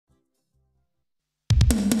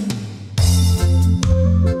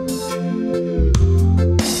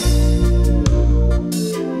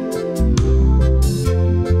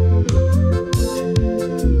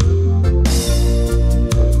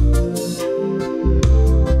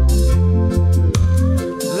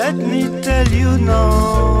Let me tell you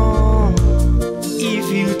now,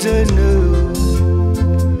 if you don't know.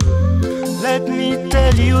 Let me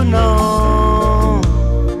tell you now,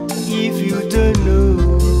 if you don't know.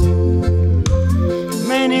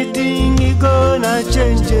 Many things gonna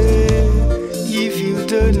change if you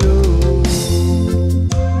don't know.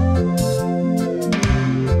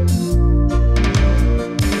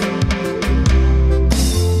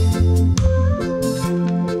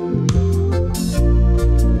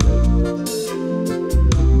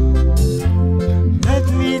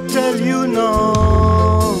 Tell you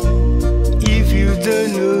now, if you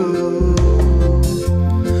don't know.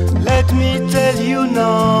 Let me tell you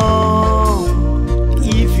now,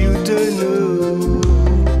 if you don't know.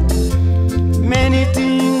 Many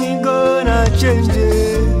things gonna change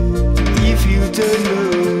if you don't know.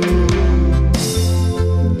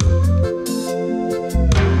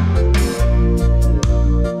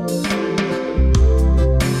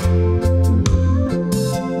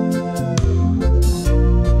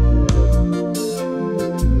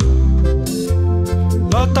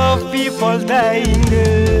 Lot of people dying,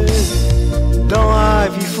 don't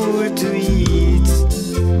have food to eat.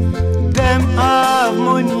 Them have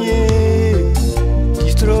money,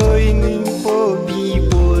 destroying poor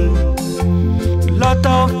people. Lot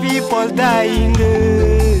of people dying,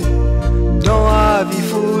 don't have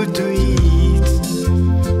food to eat.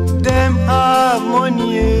 Them have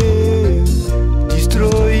money,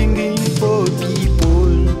 destroying poor people.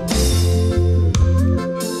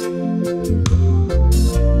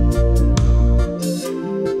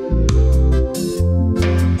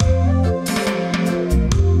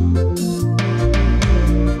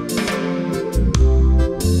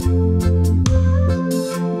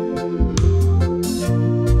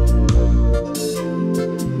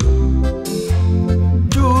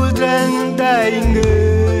 Dying,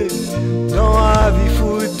 don't have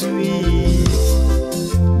food to eat.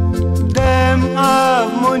 Them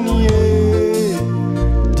have money,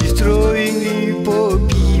 destroying the poor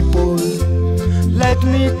people. Let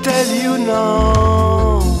me tell you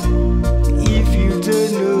now, if you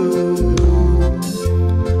don't know.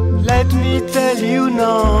 Let me tell you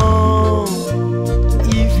now,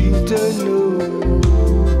 if you don't know.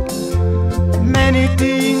 Many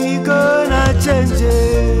things